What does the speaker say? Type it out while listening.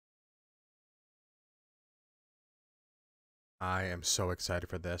I am so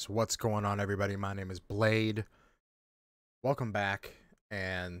excited for this. What's going on, everybody? My name is Blade. Welcome back.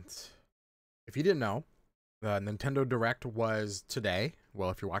 And if you didn't know, the Nintendo Direct was today.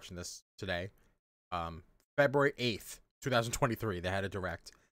 Well, if you're watching this today, February 8th, 2023, they had a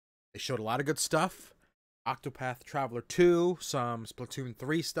Direct. They showed a lot of good stuff. Octopath Traveler 2, some Splatoon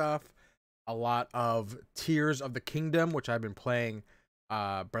 3 stuff, a lot of Tears of the Kingdom, which I've been playing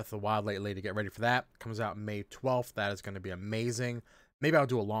Breath of the Wild lately to get ready for that. Comes out May 12th. That is going to be amazing. Maybe I'll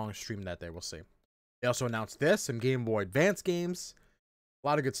do a long stream that day. We'll see. They also announced this, some Game Boy Advance games. A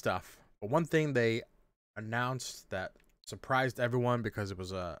lot of good stuff. But one thing they announced that surprised everyone because it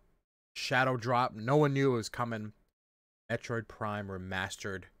was a shadow drop. No one knew it was coming. Metroid Prime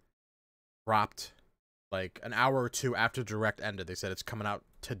Remastered dropped like an hour or two after Direct ended. They said it's coming out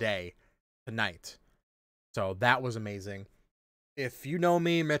tonight. So that was amazing. If you know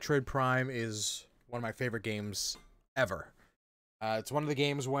me, Metroid Prime is one of my favorite games ever. It's one of the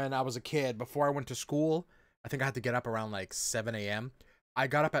games when I was a kid, before I went to school, I think I had to get up around like 7 a.m. I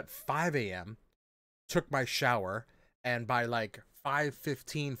got up at 5 a.m., took my shower, and by like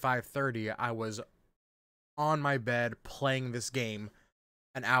 5:15, 5:30, I was on my bed playing this game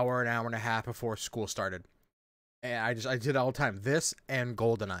an hour and a half before school started. And I did it all the time. This and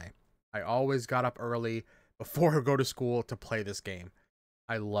GoldenEye. I always got up early before I go to school to play this game.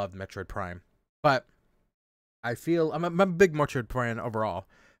 I love Metroid Prime. But I feel I'm a big Metroid fan overall,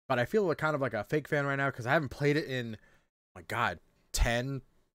 but I feel kind of like a fake fan right now because I haven't played it in, oh my God, 10,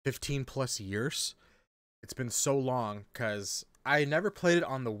 15 plus years. It's been so long because I never played it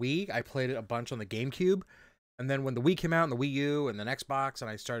on the Wii. I played it a bunch on the GameCube. And then when the Wii came out and the Wii U and then Xbox and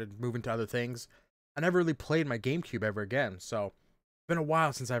I started moving to other things, I never really played my GameCube ever again. So it's been a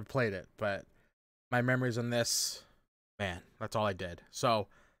while since I've played it, but my memories on this, man, that's all I did. So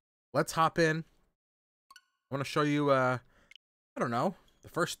let's hop in. I want to show you, I don't know, the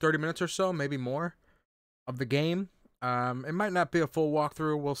first 30 minutes or so, maybe more, of the game. It might not be a full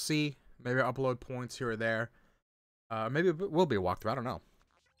walkthrough. We'll see. Maybe I'll upload points here or there. Maybe it will be a walkthrough. I don't know.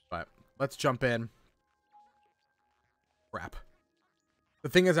 But let's jump in. Crap. The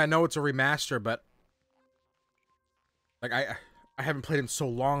thing is, I know it's a remaster, but like I haven't played in so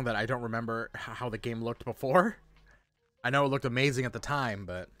long that I don't remember how the game looked before. I know it looked amazing at the time,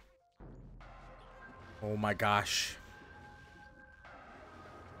 but oh my gosh.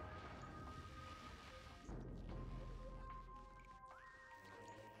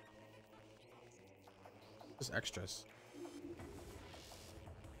 Just extras.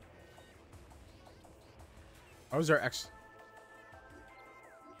 Oh, is there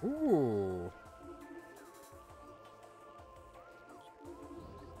Ooh.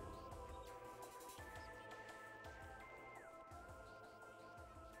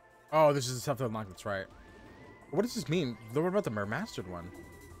 Oh, this is the stuff that unlocked. That's right. What does this mean? What about the remastered one?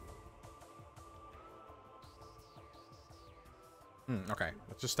 Okay.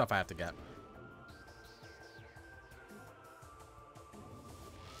 That's just stuff I have to get.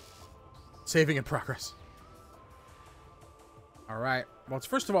 Saving in progress. Alright. Well,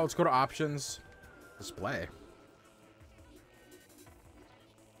 first of all, let's go to options. Display.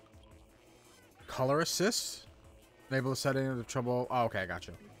 Color assist. Enable the setting of the trouble. Oh, okay, I got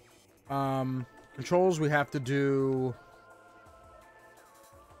you. Controls we have to do.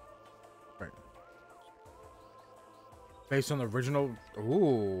 Right. Based on the original.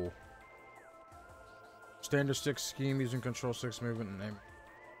 Ooh. Standard stick scheme using control sticks movement and aim.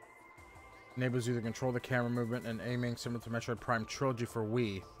 Enables you to control the camera movement and aiming similar to Metroid Prime Trilogy for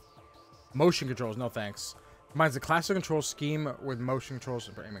Wii. Motion controls, no thanks. Combines the classic control scheme with motion controls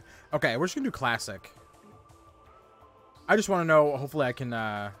for aiming. Okay, we're just gonna do classic. I just want to know. Hopefully, I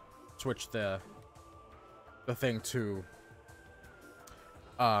can switch the thing to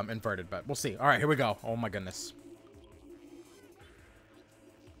inverted, but we'll see. All right, here we go. Oh my goodness.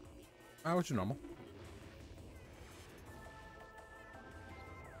 Oh, what's your normal?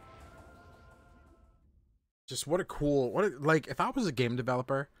 Just what a cool, like if I was a game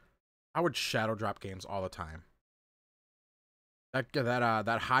developer, I would shadow drop games all the time.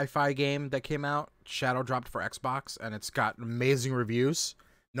 That hi-fi game that came out, shadow dropped for Xbox, and it's got amazing reviews.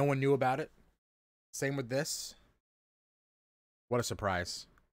 No one knew about it. Same with this. What a surprise.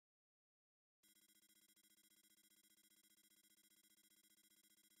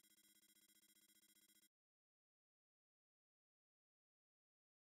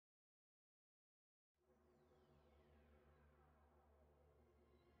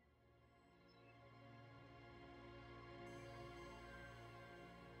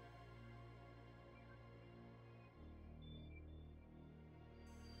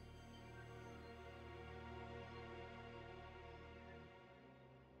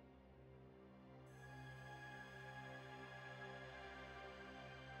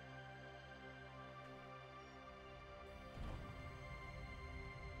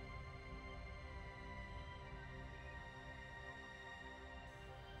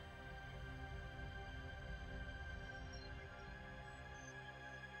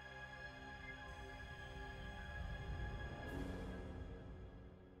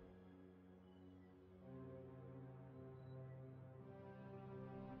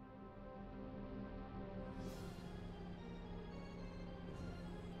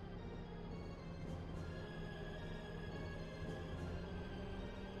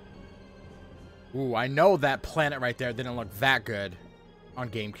 Ooh, I know that planet right there didn't look that good on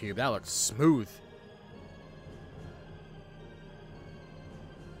GameCube. That looks smooth.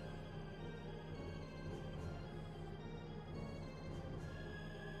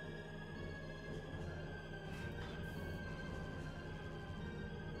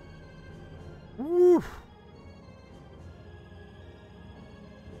 Woo.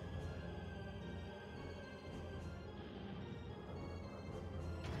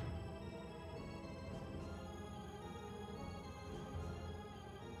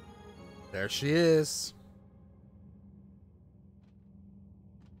 There she is.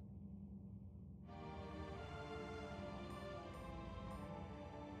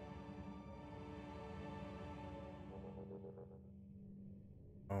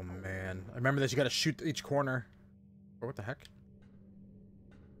 Oh man. I remember this, you gotta shoot each corner. Oh, what the heck?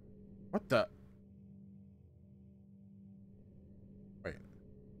 What the? Wait.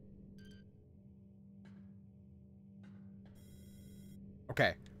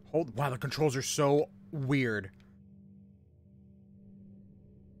 Okay. Hold. Wow, the controls are so weird.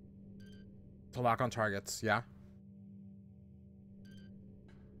 To lock on targets, yeah.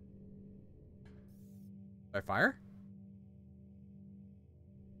 Did I fire?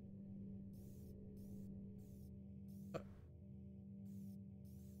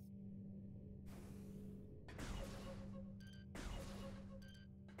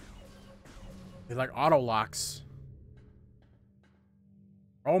 It like auto locks.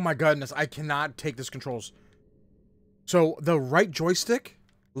 Oh my goodness, I cannot take this controls. So the right joystick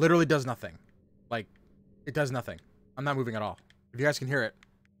literally does nothing. Like, it does nothing. I'm not moving at all. If you guys can hear it,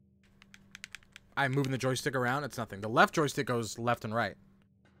 I'm moving the joystick around. It's nothing. The left joystick goes left and right.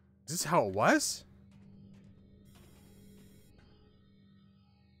 Is this how it was?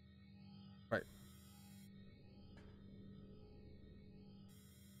 Right.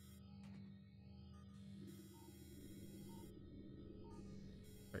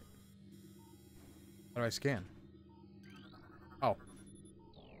 Wait. How do I scan? Oh.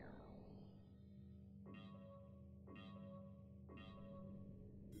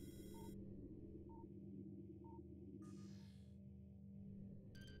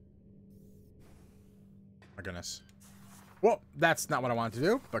 My goodness. Well, that's not what I wanted to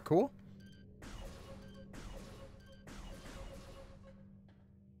do, but cool.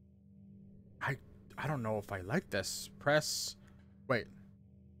 I don't know if I like this. Press. Wait.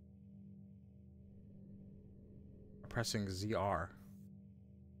 Pressing ZR.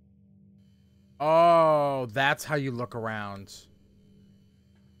 Oh, that's how you look around.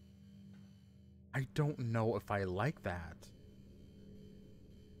 I don't know if I like that.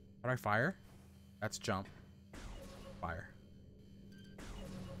 How do I fire? That's jump. Fire.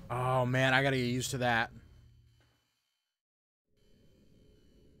 Oh, man, I gotta get used to that.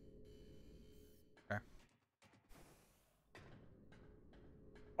 Okay.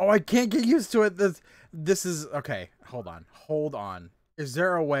 Oh, I can't get used to it. This is... Okay, hold on. Hold on. Is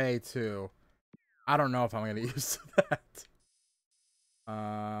there a way to... I don't know if I'm gonna get used to that.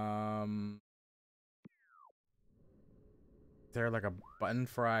 Is there like a button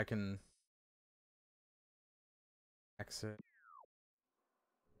for I can... Exit?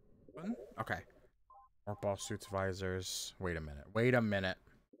 Button? Okay. Work ball suits visors. Wait a minute. Wait a minute.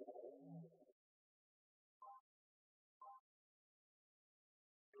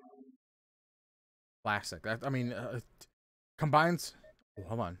 Classic. That, I mean, combines... Oh,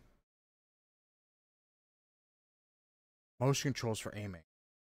 hold on. Motion controls for aiming.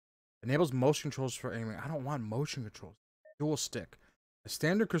 Enables motion controls for aiming. I don't want motion controls. Dual stick. A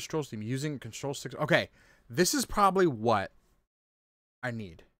standard control scheme using control sticks. Okay. This is probably what I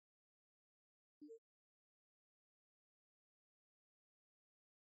need.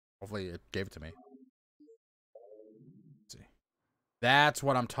 Hopefully it gave it to me. Let's see. That's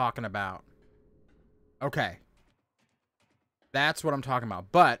what I'm talking about. Okay. That's what I'm talking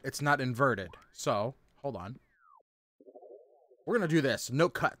about. But it's not inverted. So, hold on. We're going to do this. No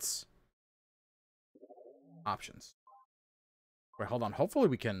cuts. Options. Wait, hold on. Hopefully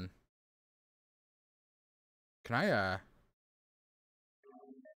we can... Can I,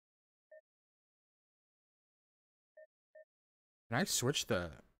 Can I switch the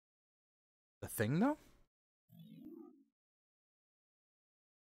thing, though?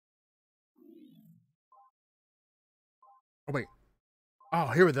 Oh, wait. Oh,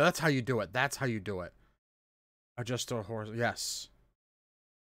 here we go. That's how you do it. That's how you do it. Adjust a horse. Yes.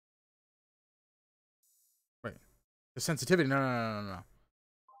 Wait. The sensitivity. No, no, no, no, no.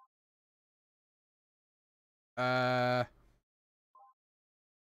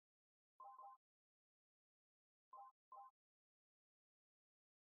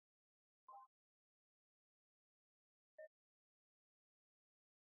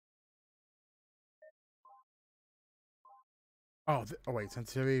 Oh, oh wait,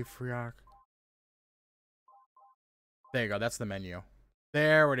 sensitivity, free arc. There you go. That's the menu.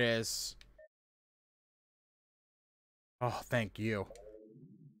 There it is. Oh, thank you.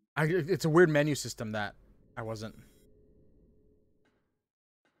 It's a weird menu system that I wasn't.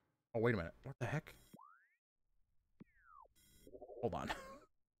 Oh, wait a minute. What the heck? Hold on.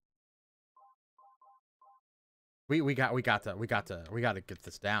 We gotta get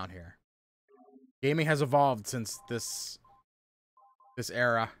this down here. Gaming has evolved since this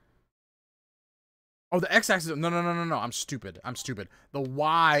era. Oh, the x-axis. No. I'm stupid. The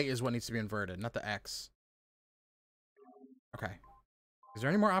y is what needs to be inverted, not the x. Okay. Is there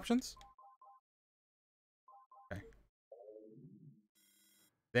any more options? Okay.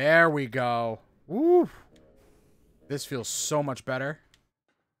 There we go. Woo. This feels so much better.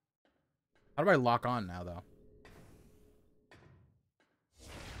 How do I lock on now, though?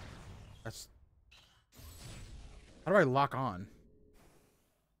 That's... How do I lock on?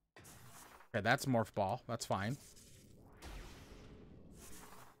 Okay, that's morph ball. That's fine.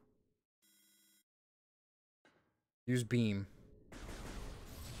 Use beam.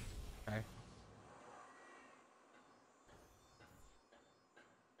 Okay.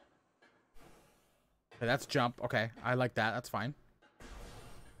 Okay, that's jump. Okay, I like that. That's fine.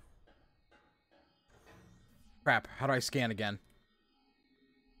 Crap. How do I scan again?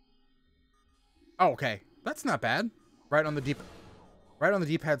 Oh, okay. That's not bad. Right on the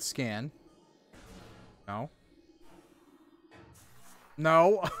D-pad scan. No.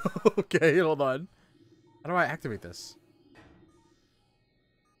 No. Okay, hold on. How do I activate this?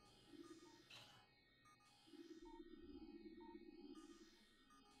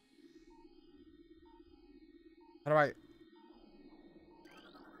 How do I...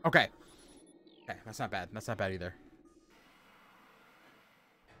 Okay. Okay, that's not bad. That's not bad either.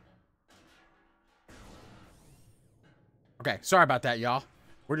 Okay, sorry about that, y'all.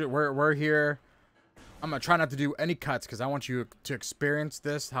 We're here. I'm gonna try not to do any cuts because I want you to experience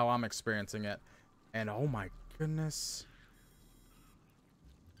this how I'm experiencing it. And oh my goodness.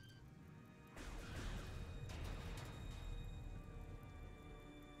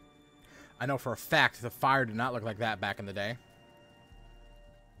 I know for a fact the fire did not look like that back in the day.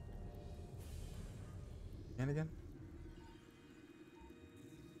 And again?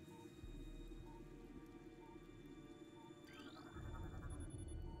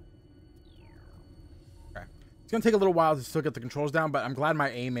 Okay. It's gonna take a little while to still get the controls down, but I'm glad my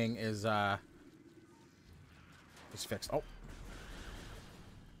aiming is fixed. Oh.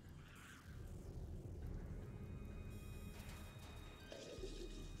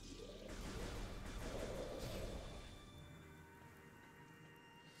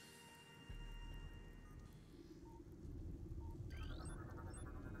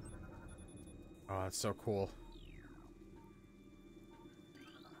 Oh, that's so cool.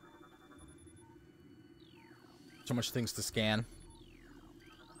 So much things to scan.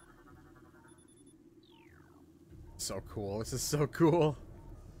 So cool. This is so cool.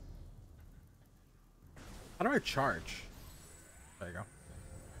 How do I charge? There you go.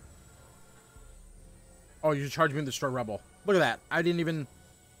 Oh, you should charge me and destroy Rebel. Look at that. I didn't even...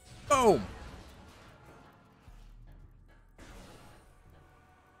 Boom!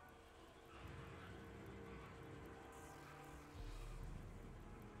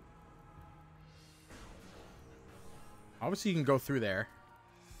 Obviously, you can go through there.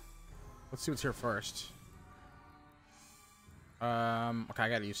 Let's see what's here first. Okay, I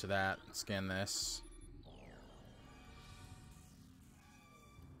got used to that. Scan this.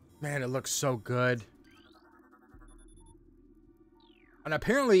 Man, it looks so good. And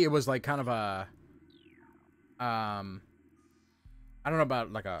apparently, it was like kind of a... I don't know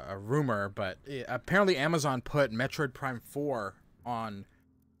about like a rumor, but apparently Amazon put Metroid Prime 4 on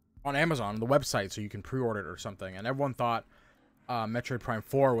Amazon, the website, so you can pre-order it or something. And everyone thought Metroid Prime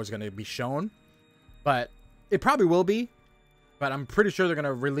 4 was going to be shown. But it probably will be. But I'm pretty sure they're going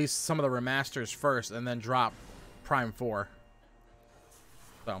to release some of the remasters first and then drop Prime 4.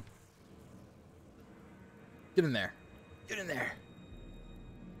 So. Get in there. Get in there.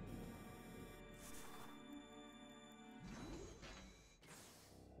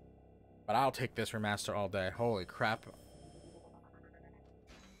 But I'll take this remaster all day. Holy crap.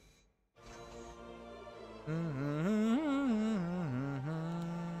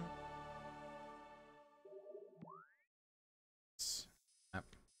 Yep.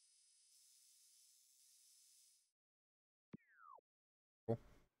 Cool.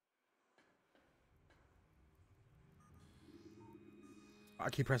 I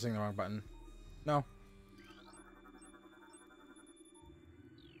keep pressing the wrong button. No.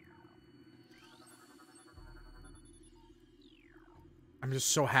 I'm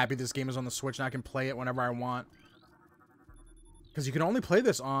just so happy this game is on the Switch and I can play it whenever I want. Because you can only play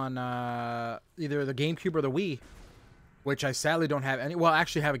this on either the GameCube or the Wii. Which I sadly don't have any. Well, I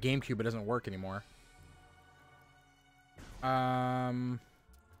actually have a GameCube, but it doesn't work anymore. Where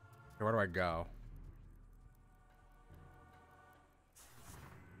do I go?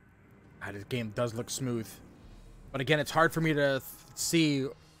 God, this game does look smooth. But again, it's hard for me to see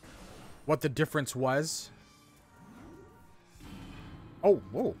what the difference was. Oh,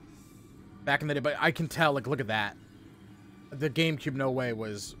 whoa. Back in the day, but I can tell, like, look at that. The GameCube, no way,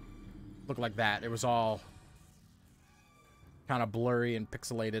 looked like that. It was all kind of blurry and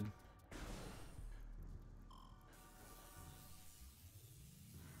pixelated.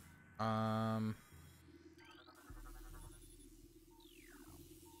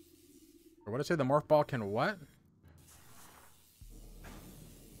 What did I say? The morph ball can what?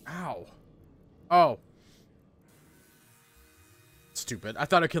 Ow. Oh. Stupid. I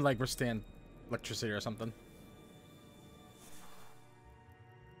thought it could, like, withstand electricity or something.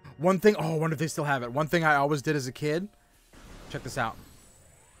 One thing... Oh, I wonder if they still have it. One thing I always did as a kid... Check this out.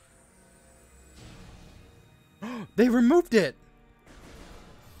 They removed it!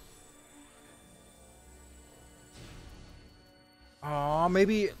 Aw,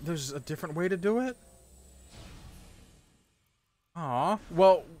 maybe there's a different way to do it? Aw.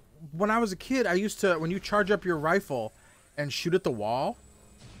 Well, when I was a kid, I used to... When you charge up your rifle and shoot at the wall,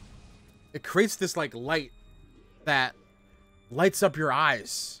 it creates this, like, light that lights up your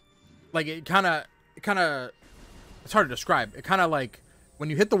eyes. Like, it kind of... It's hard to describe. It kind of, like, when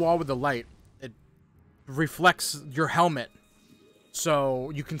you hit the wall with the light, it reflects your helmet.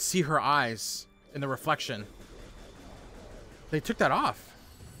 So you can see her eyes in the reflection. They took that off.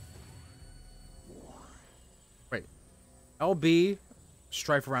 Wait. LB,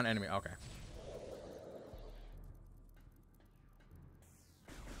 strife around enemy. Okay.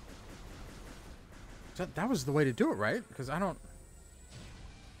 That was the way to do it, right? Because I don't...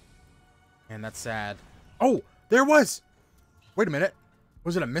 Man, that's sad. Oh! There it was! Wait a minute.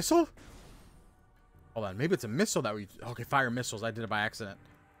 Was it a missile? Hold on. Maybe it's a missile that we... Okay, fire missiles. I did it by accident.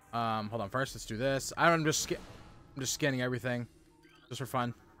 Hold on. First, let's do this. I'm just scanning everything. Just for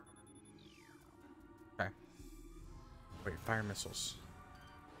fun. Okay. Wait, fire missiles.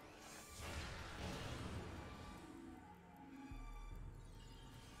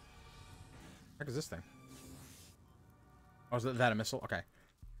 What is this thing? Oh, is that a missile? Okay.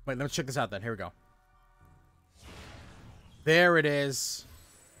 Wait, let me check this out then. Here we go. There it is.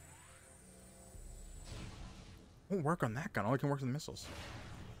 Won't work on that gun. Only can work on the missiles.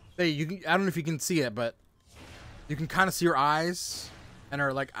 Hey, you can, I don't know if you can see it, but you can kind of see her eyes and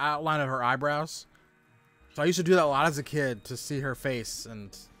her, like, outline of her eyebrows. So I used to do that a lot as a kid to see her face.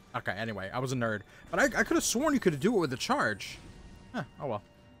 And okay, anyway, I was a nerd, but I could have sworn you could do it with the charge. Huh, oh well.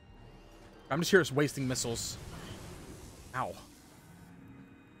 I'm just here wasting missiles. Ow.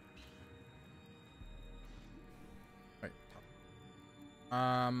 Wait.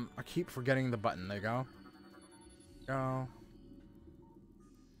 I keep forgetting the button. There you go. Go.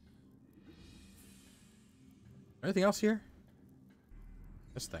 Anything else here?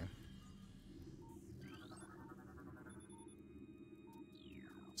 This thing.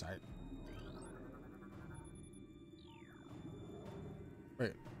 Side.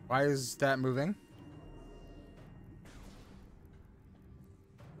 Wait, why is that moving?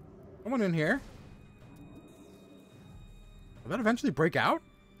 Someone in here? Will that eventually break out?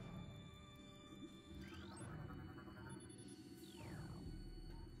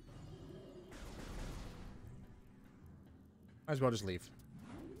 Might as well just leave.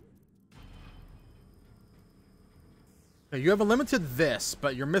 Okay, you have a limited this,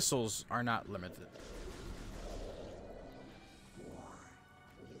 but your missiles are not limited.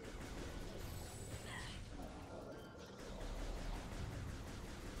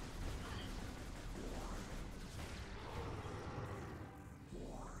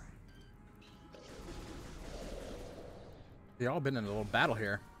 They all been in a little battle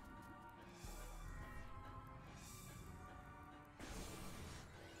here.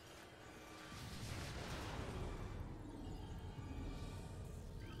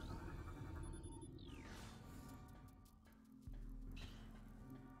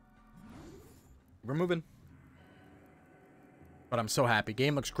 We're moving. But I'm so happy.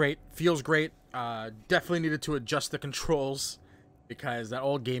 Game looks great. Feels great. Definitely needed to adjust the controls because that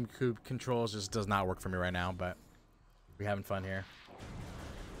old GameCube controls just does not work for me right now, but we're having fun here.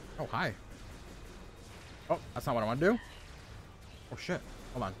 Oh, hi. Oh, that's not what I want to do. Oh, shit.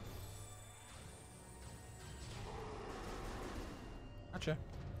 Hold on. Gotcha.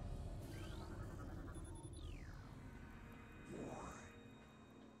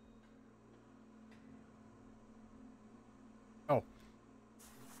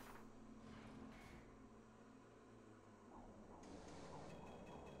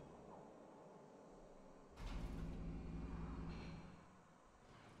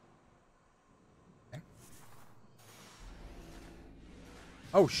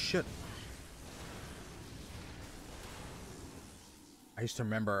 Oh, shit. I used to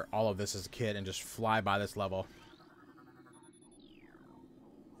remember all of this as a kid and just fly by this level.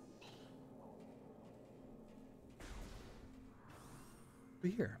 Over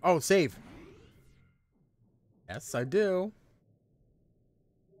here. Oh, save. Yes, I do.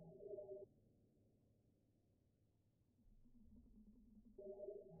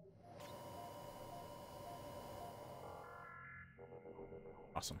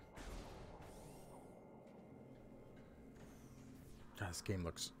 Awesome. God, this game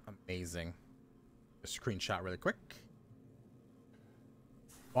looks amazing. A screenshot really quick.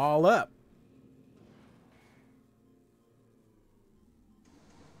 Ball up.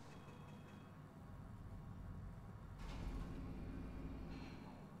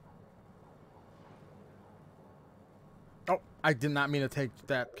 Oh, I did not mean to take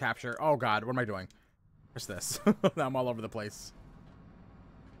that capture. Oh god, what am I doing? What's this? Now I'm all over the place.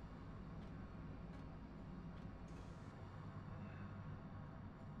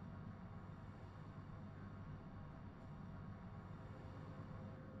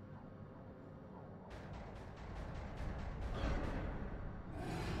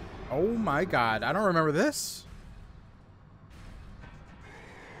 Oh my god, I don't remember this.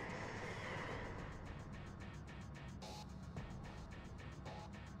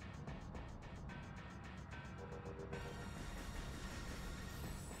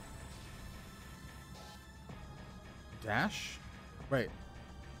 Dash? Wait.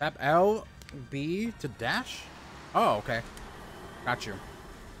 Tap L, B to dash? Oh, okay. Got you.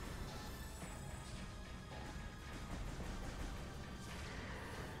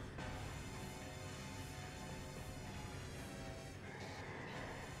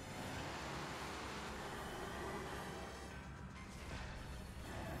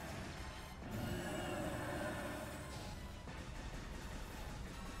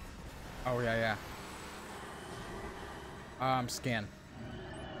 Oh, yeah, yeah. Scan.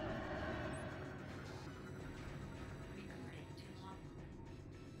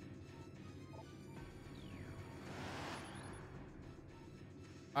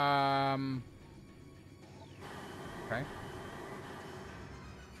 Okay.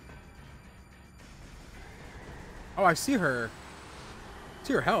 Oh, I see her.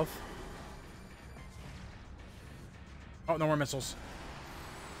 See her health. Oh, no more missiles.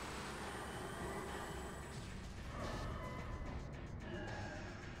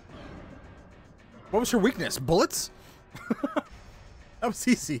 What was her weakness? Bullets? That was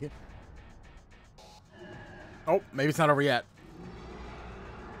easy. Oh, maybe it's not over yet.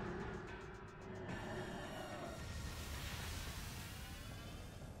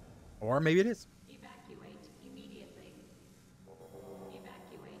 Or maybe it is. Evacuate immediately.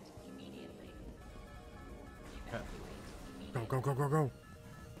 Evacuate immediately. Evacuate immediately. Go, go, go, go, go.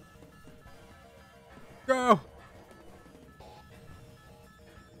 Go!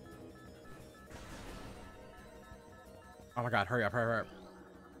 Oh my god, hurry up, hurry up.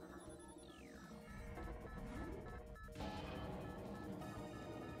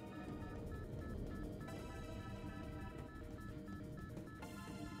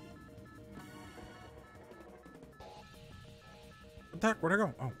 What the heck? Where'd I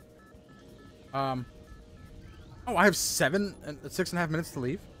go? Oh. Oh, I have 6.5 minutes to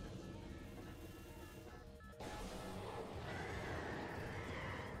leave. Oh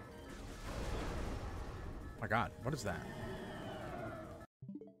my god, what is that?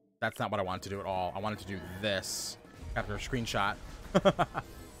 That's not what I wanted to do at all. I wanted to do this. After a screenshot.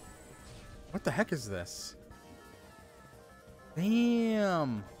 What the heck is this?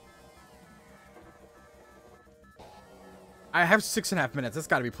 Damn. I have 6.5 minutes. That's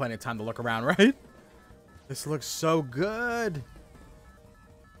got to be plenty of time to look around, right? This looks so good.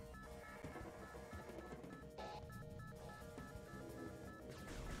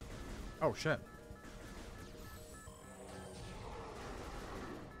 Oh, shit.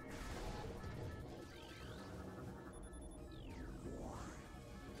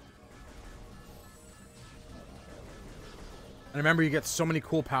 And remember, you get so many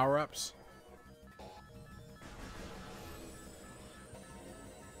cool power-ups.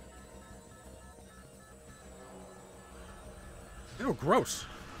 Ew, gross.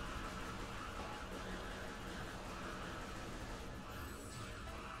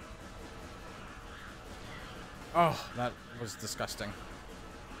 Oh, that was disgusting.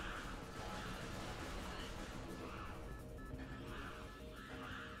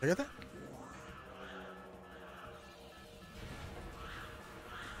 Did I get that?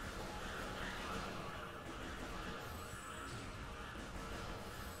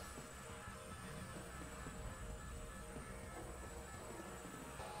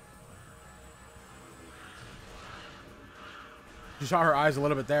 You saw her eyes a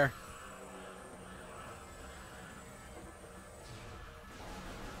little bit there.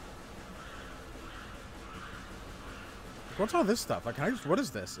 What's all this stuff? Like, can I just... What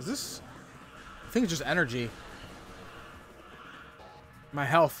is this? Is this... I think it's just energy. My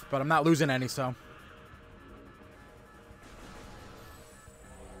health, but I'm not losing any, so...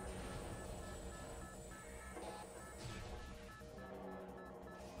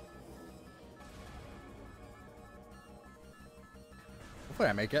 Hopefully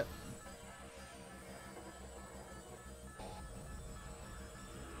I make it.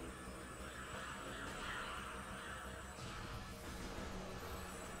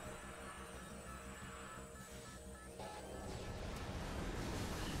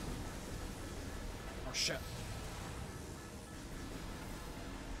 Oh, shit.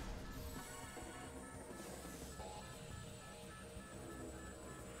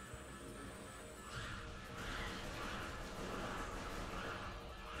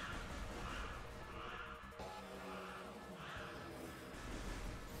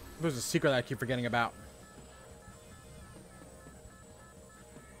 There's a secret that I keep forgetting about.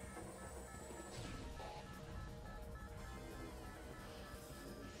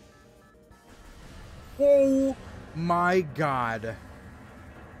 Oh my god.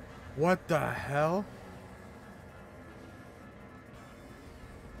 What the hell?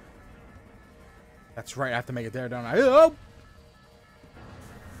 That's right, I have to make it there, don't I? Oh!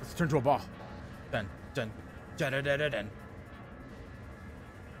 Let's turn to a ball. Dun, dun, dun, dun, dun, dun, dun.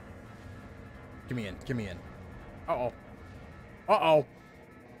 Give me in, give me in. Uh-oh. Uh-oh.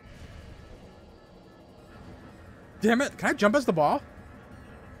 Damn it, can I jump as the ball?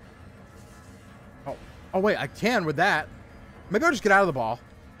 Oh, oh wait, I can with that. Maybe I'll just get out of the ball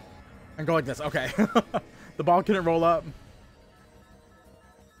and go like this. Okay. The ball couldn't roll up.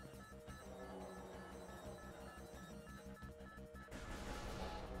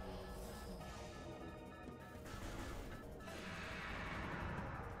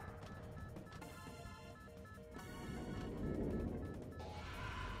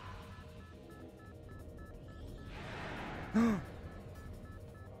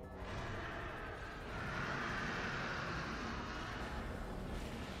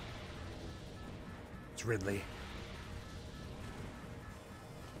 It's Ridley.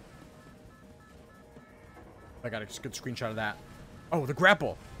 I got a good screenshot of that. Oh, the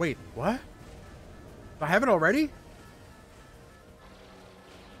grapple. Wait, what? I have it already?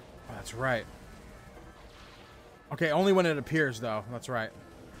 Oh, that's right. Okay, only when it appears, though. That's right.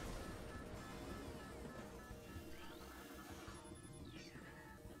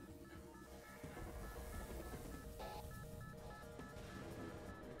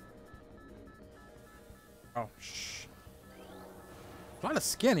 Oh, shh. A lot of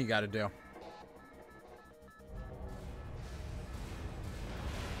skin you gotta do.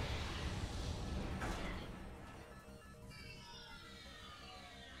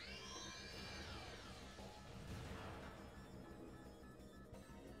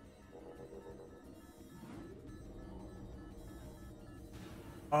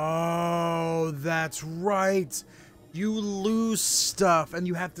 Oh, that's right. You lose stuff and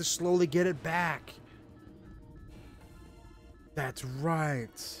you have to slowly get it back. That's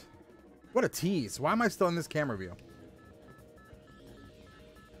right. What a tease. Why am I still in this camera view?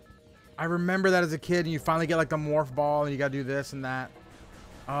 I remember that as a kid and you finally get like the morph ball and you gotta do this and that.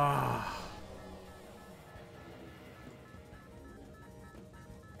 Ah.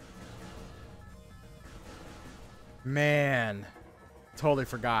 Man. Totally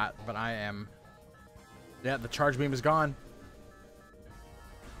forgot, but I am... Yeah, the charge beam is gone.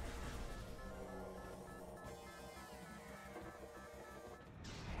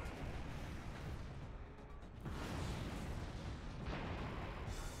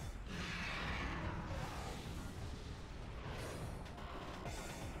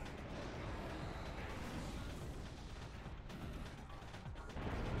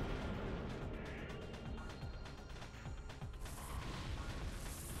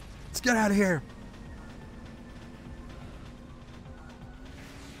 Let's get out of here.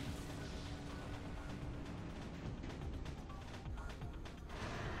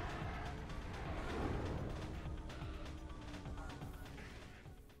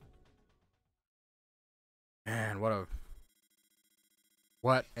 Man, what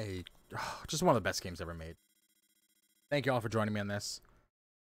a just one of the best games ever made. Thank you all for joining me on this.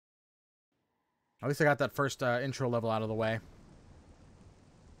 At least I got that first intro level out of the way.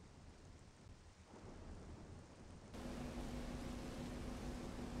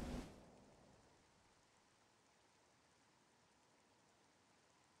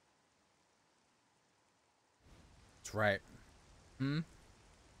 That's right. Hmm?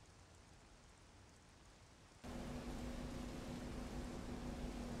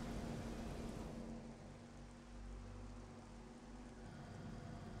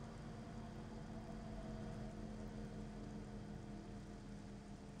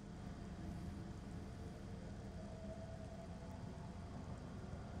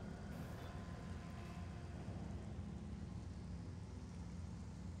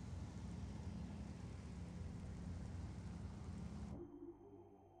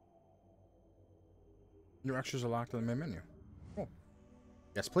 New extras are locked in the main menu. Cool.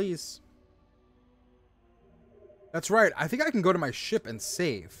 Yes, please. That's right. I think I can go to my ship and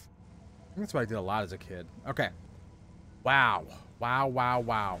save. I think that's what I did a lot as a kid. Okay. Wow. Wow, wow,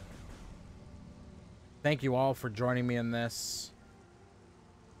 wow. Thank you all for joining me in this.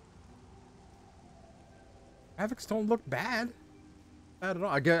 Graphics don't look bad. Bad at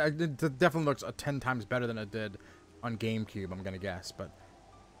all. It definitely looks 10 times better than it did on GameCube, I'm going to guess. But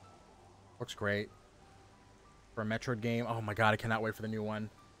looks great. For a Metroid game. Oh my god, I cannot wait for the new one.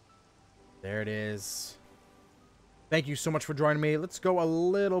 There it is. Thank you so much for joining me. Let's go a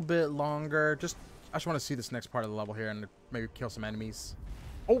little bit longer. I just want to see this next part of the level here and maybe kill some enemies.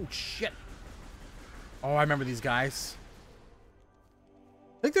 Oh, shit. Oh, I remember these guys.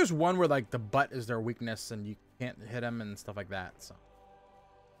 I think there's one where, like, the butt is their weakness and you can't hit them and stuff like that, so.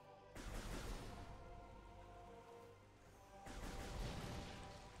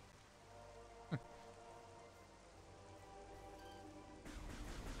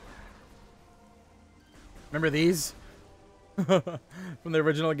 Remember these? From the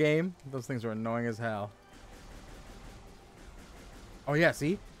original game? Those things were annoying as hell. Oh, yeah,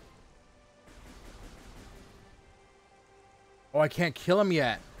 see? Oh, I can't kill him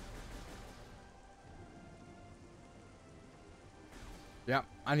yet. Yep,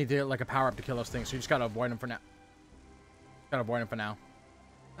 I need to get, like, a power-up to kill those things, so you just gotta avoid them for now. Gotta avoid them for now.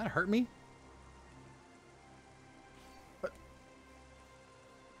 That hurt me? What?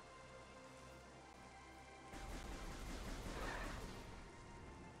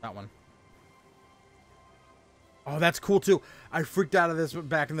 That one. Oh, that's cool, too. I freaked out of this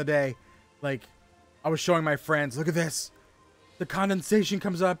back in the day. Like, I was showing my friends, look at this. The condensation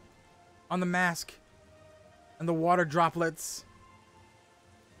comes up on the mask. And the water droplets.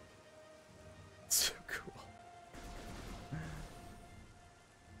 It's so cool.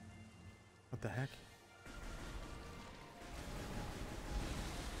 What the heck?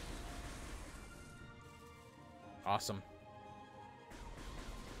 Awesome.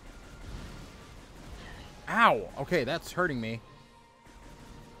 Ow! Okay, that's hurting me.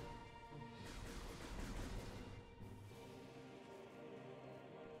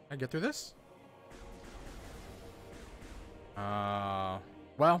 Can I get through this?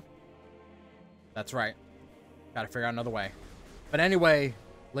 Well, that's right. Gotta figure out another way. But anyway,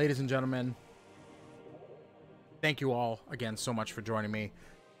 ladies and gentlemen, thank you all again so much for joining me.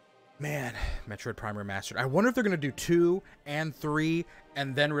 Man, Metroid Prime Remastered. I wonder if they're going to do 2 and 3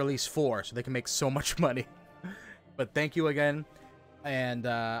 and then release 4 so they can make so much money. But thank you again, and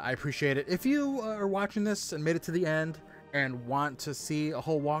I appreciate it. If you are watching this and made it to the end and want to see a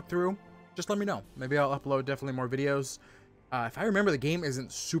whole walkthrough, just let me know. Maybe I'll upload definitely more videos. If I remember, the game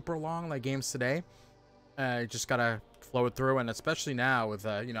isn't super long like games today. You just got to flow it through, and especially now with,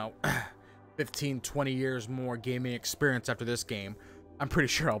 you know, 15, 20 years more gaming experience after this game, I'm pretty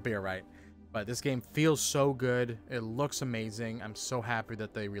sure I'll be alright. But this game feels so good. It looks amazing. I'm so happy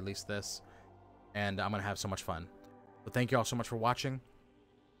that they released this. And I'm going to have so much fun. So thank you all so much for watching.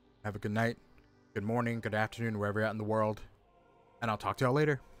 Have a good night, good morning, good afternoon, wherever you're at in the world. And I'll talk to y'all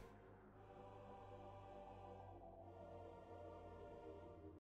later.